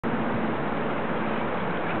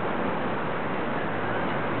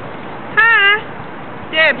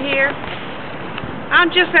Deb here. I'm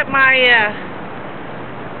just at my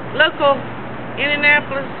local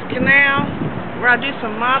Indianapolis canal where I do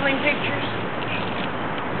some modeling pictures.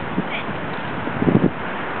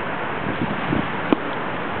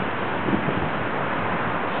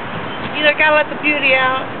 You know, gotta let the beauty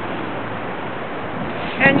out.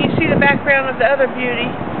 And you see the background of the other beauty.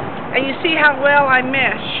 And you see how well I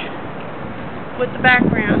mesh with the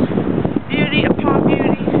background. Beauty upon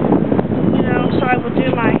beauty. You know, so I will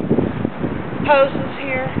do my poses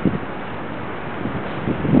here.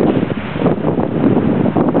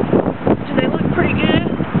 Do they look pretty good?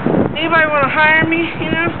 Anybody want to hire me,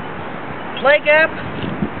 you know? Leg up.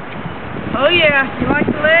 Oh yeah, you like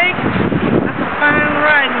the leg? That's a fine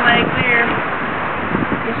riding leg there.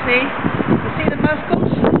 You see? You see the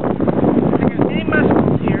muscles? I got many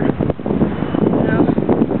muscles here. You know,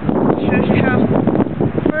 shows you how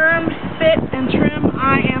firm, fit, and trim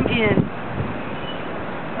I am in.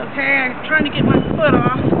 Okay, I'm trying to get my foot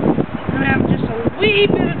off. I'm having just a wee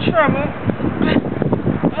bit of trouble.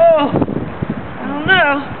 Oh, I don't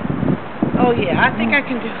know. Oh yeah, I think I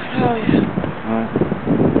can do it. Oh yeah.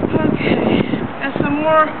 Okay, and some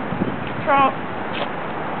more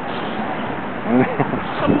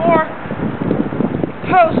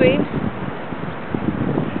posing.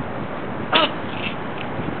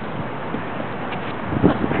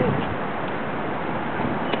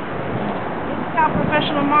 How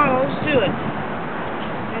professional models do it,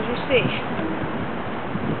 as you see.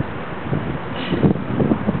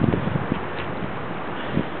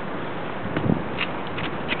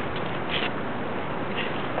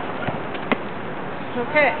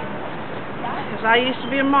 Okay, because I used to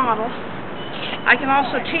be a model, I can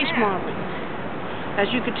also teach modeling. As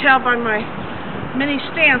you could tell by my many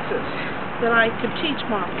stances that I could teach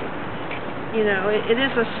modeling. You know, it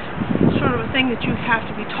is a sort of a thing that you have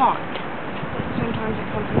to be taught. Sometimes it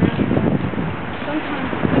comes natural. Sometimes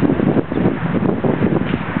it doesn't.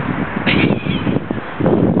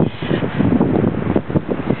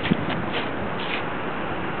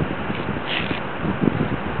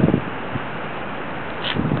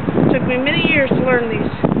 It took me many years to learn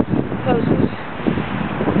these poses.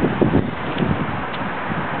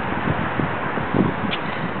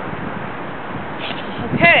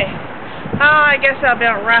 Okay. I guess that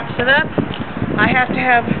about wraps it up. I have to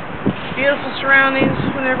have beautiful surroundings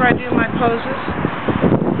whenever I do my poses,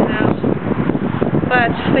 you know, but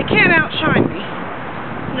they can't outshine me.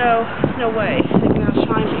 No way they can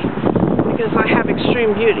outshine me, because I have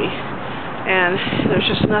extreme beauty, and there's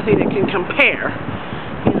just nothing that can compare,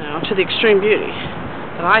 you know, to the extreme beauty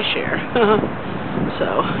that I share.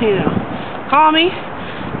 So, you know, call me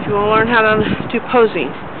if you want to learn how to do posing,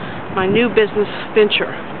 my new business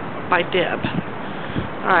venture by Deb.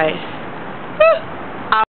 All right.